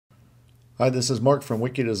Hi, this is Mark from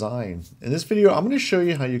Wiki Design. In this video, I'm going to show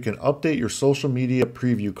you how you can update your social media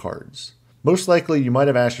preview cards. Most likely, you might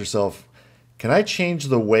have asked yourself, can I change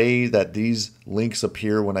the way that these links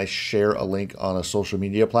appear when I share a link on a social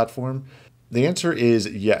media platform? The answer is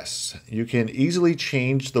yes. You can easily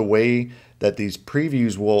change the way that these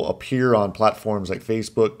previews will appear on platforms like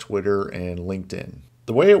Facebook, Twitter, and LinkedIn.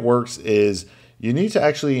 The way it works is you need to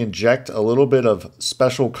actually inject a little bit of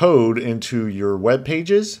special code into your web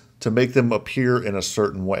pages to make them appear in a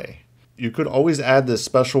certain way. You could always add this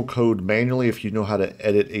special code manually if you know how to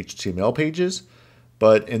edit HTML pages.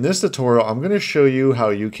 But in this tutorial, I'm going to show you how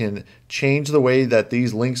you can change the way that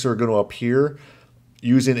these links are going to appear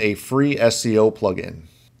using a free SEO plugin.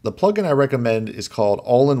 The plugin I recommend is called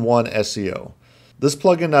In One SEO. This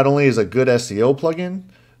plugin not only is a good SEO plugin,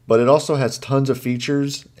 but it also has tons of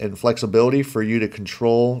features and flexibility for you to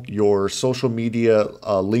control your social media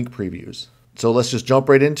link previews. So let's just jump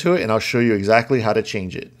right into it and I'll show you exactly how to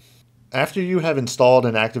change it. After you have installed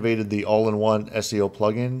and activated the All-in-One SEO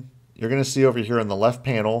plugin, you're going to see over here in the left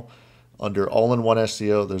panel under All-in-One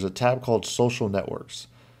SEO, there's a tab called Social Networks.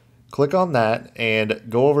 Click on that and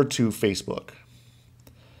go over to Facebook.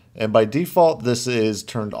 And by default, this is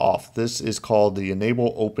turned off. This is called the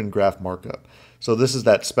Enable Open Graph Markup. So this is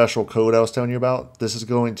that special code I was telling you about. This is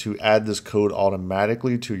going to add this code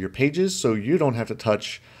automatically to your pages so you don't have to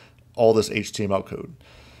touch all this HTML code.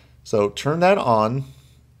 So turn that on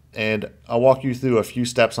and I'll walk you through a few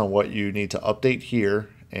steps on what you need to update here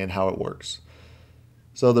and how it works.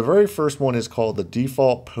 So the very first one is called the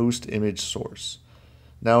default post image source.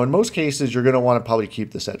 Now in most cases you're going to want to probably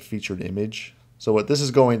keep this at featured image. So what this is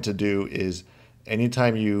going to do is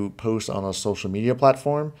anytime you post on a social media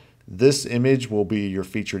platform, this image will be your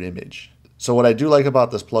featured image. So what I do like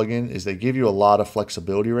about this plugin is they give you a lot of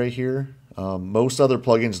flexibility right here. Most other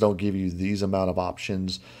plugins don't give you these amount of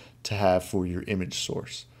options to have for your image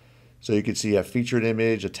source. So you can see a featured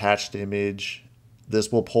image, attached image.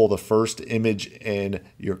 This will pull the first image in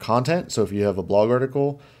your content. So if you have a blog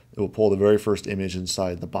article, it will pull the very first image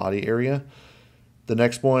inside the body area. The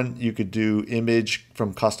next one, you could do image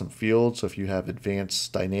from custom fields. So if you have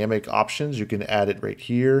advanced dynamic options, you can add it right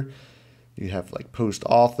here. You have like post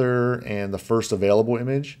author and the first available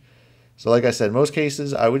image. So like I said, in most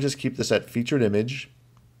cases, I would just keep this at featured image.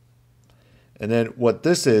 And then what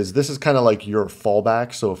this is kind of like your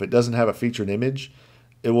fallback. So if it doesn't have a featured image,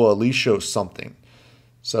 it will at least show something.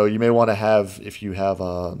 So you may want to have, if you have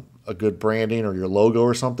a good branding or your logo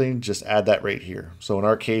or something, just add that right here. So in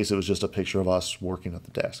our case, it was just a picture of us working at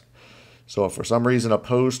the desk. So if for some reason a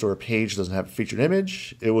post or a page doesn't have a featured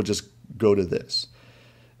image, it will just go to this.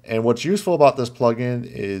 And what's useful about this plugin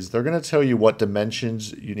is they're going to tell you what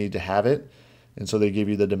dimensions you need to have it. And so they give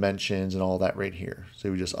you the dimensions and all that right here. So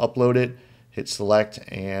you just upload it, hit select,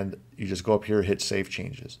 and you just go up here, hit save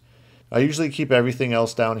changes. I usually keep everything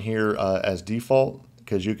else down here as default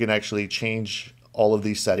because you can actually change all of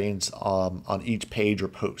these settings on each page or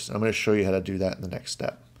post. I'm going to show you how to do that in the next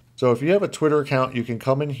step. So if you have a Twitter account, you can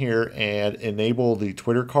come in here and enable the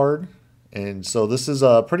Twitter card. And so this is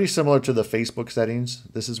pretty similar to the Facebook settings.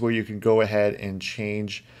 This is where you can go ahead and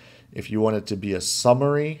change if you want it to be a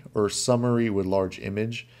summary or summary with large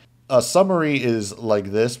image. A summary is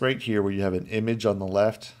like this right here where you have an image on the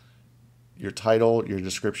left, your title, your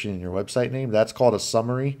description, and your website name. That's called a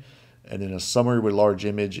summary. And then a summary with large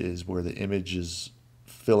image is where the image is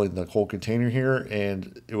filling the whole container here,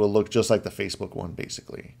 and it will look just like the Facebook one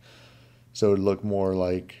basically. So it would look more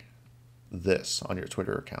like this on your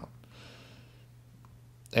Twitter account.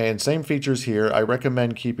 And same features here. I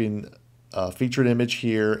recommend keeping a featured image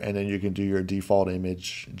here, and then you can do your default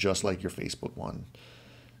image just like your Facebook one.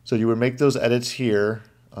 So you would make those edits here.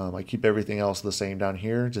 I keep everything else the same down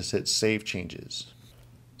here. Just hit save changes.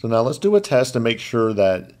 So now let's do a test to make sure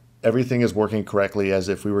that everything is working correctly as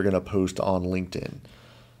if we were going to post on LinkedIn.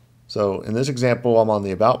 So in this example, I'm on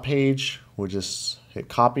the About page. We'll just hit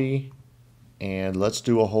copy, and let's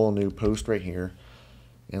do a whole new post right here.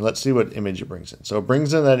 And let's see what image it brings in. So it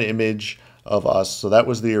brings in that image of us. So that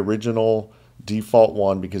was the original default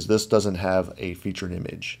one because this doesn't have a featured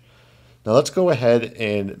image. Now let's go ahead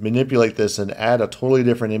and manipulate this and add a totally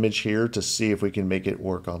different image here to see if we can make it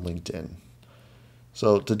work on LinkedIn.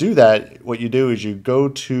 So to do that, what you do is you go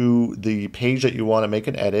to the page that you want to make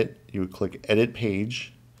an edit. You would click Edit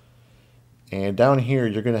Page. And down here,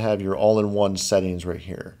 you're going to have your all-in-one settings right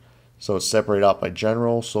here. So it's separated out by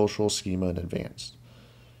General, Social, Schema, and Advanced.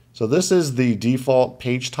 So this is the default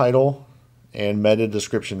page title and meta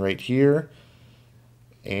description right here.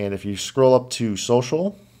 And if you scroll up to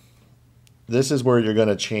Social, this is where you're going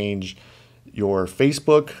to change your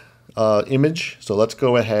Facebook image. So let's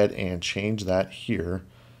go ahead and change that here.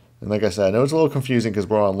 And like I said, I know it's a little confusing because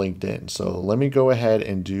we're on LinkedIn. So let me go ahead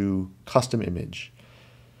and do custom image.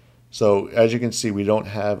 So as you can see, we don't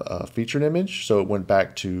have a featured image, so it went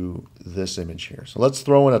back to this image here. So let's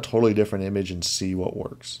throw in a totally different image and see what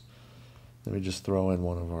works. Let me just throw in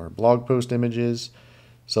one of our blog post images.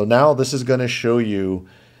 So now this is going to show you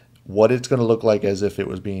what it's going to look like as if it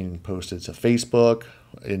was being posted to Facebook.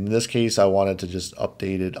 In this case, I wanted to just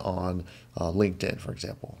update it on LinkedIn, for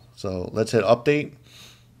example. So let's hit update.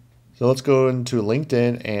 So let's go into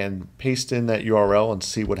LinkedIn and paste in that URL and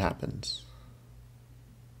see what happens.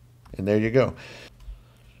 And there you go.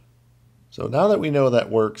 So now that we know that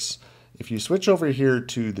works, if you switch over here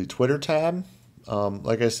to the Twitter tab,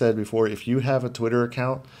 like I said before, if you have a Twitter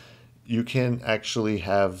account, you can actually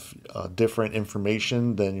have different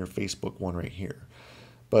information than your Facebook one right here.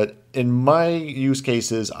 But in my use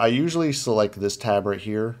cases, I usually select this tab right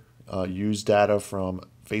here, use data from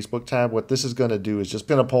Facebook tab. What this is going to do is just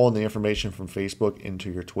going to pull in the information from Facebook into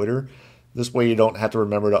your Twitter. This way you don't have to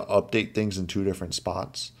remember to update things in two different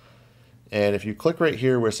spots. And if you click right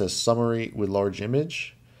here where it says summary with large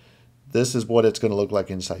image, this is what it's going to look like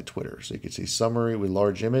inside Twitter. So you can see summary with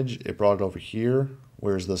large image. It brought it over here.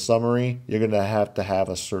 Whereas the summary, you're going to have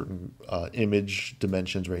a certain image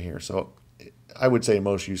dimensions right here. So I would say in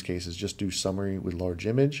most use cases, just do summary with large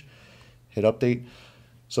image, hit update.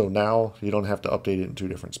 So now you don't have to update it in two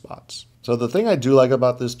different spots. So the thing I do like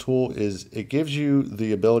about this tool is it gives you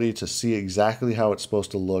the ability to see exactly how it's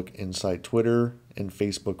supposed to look inside Twitter and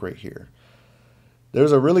Facebook right here.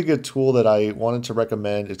 There's a really good tool that I wanted to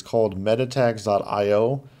recommend. It's called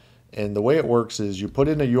metatags.io. And the way it works is you put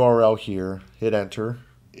in a URL here, hit enter.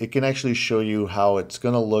 It can actually show you how it's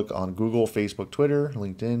going to look on Google, Facebook, Twitter,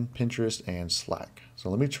 LinkedIn, Pinterest, and Slack. So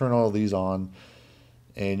let me turn all of these on.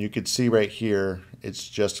 And you can see right here, it's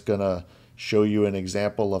just going to show you an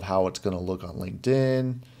example of how it's going to look on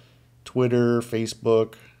LinkedIn, Twitter,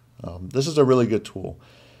 Facebook. This is a really good tool.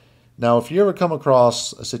 Now, if you ever come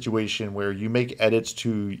across a situation where you make edits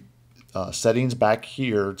to settings back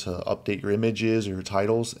here to update your images or your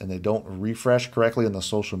titles and they don't refresh correctly on the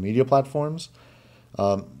social media platforms,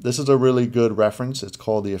 this is a really good reference. It's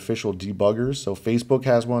called the official debuggers. So Facebook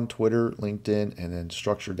has one, Twitter, LinkedIn, and then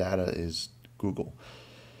structured data is Google.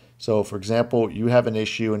 So for example, you have an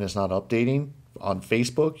issue and it's not updating on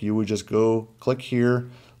Facebook, you would just go click here,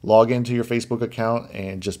 log into your Facebook account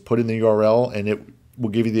and just put in the URL, and it will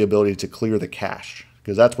give you the ability to clear the cache,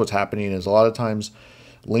 because that's what's happening is a lot of times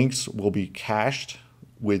links will be cached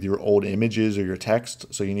with your old images or your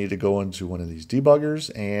text. So you need to go into one of these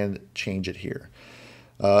debuggers and change it here.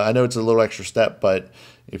 I know it's a little extra step, but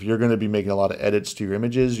if you're going to be making a lot of edits to your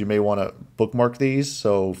images, you may want to bookmark these.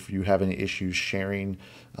 So if you have any issues sharing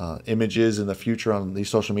images in the future on these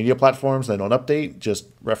social media platforms that don't update, just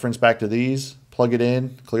reference back to these, plug it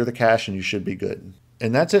in, clear the cache, and you should be good.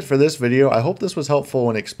 And that's it for this video. I hope this was helpful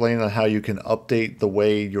in explaining how you can update the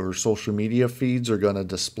way your social media feeds are going to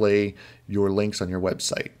display your links on your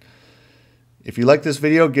website. If you like this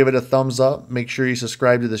video, give it a thumbs up. Make sure you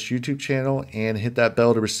subscribe to this YouTube channel and hit that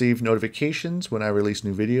bell to receive notifications when I release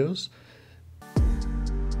new videos.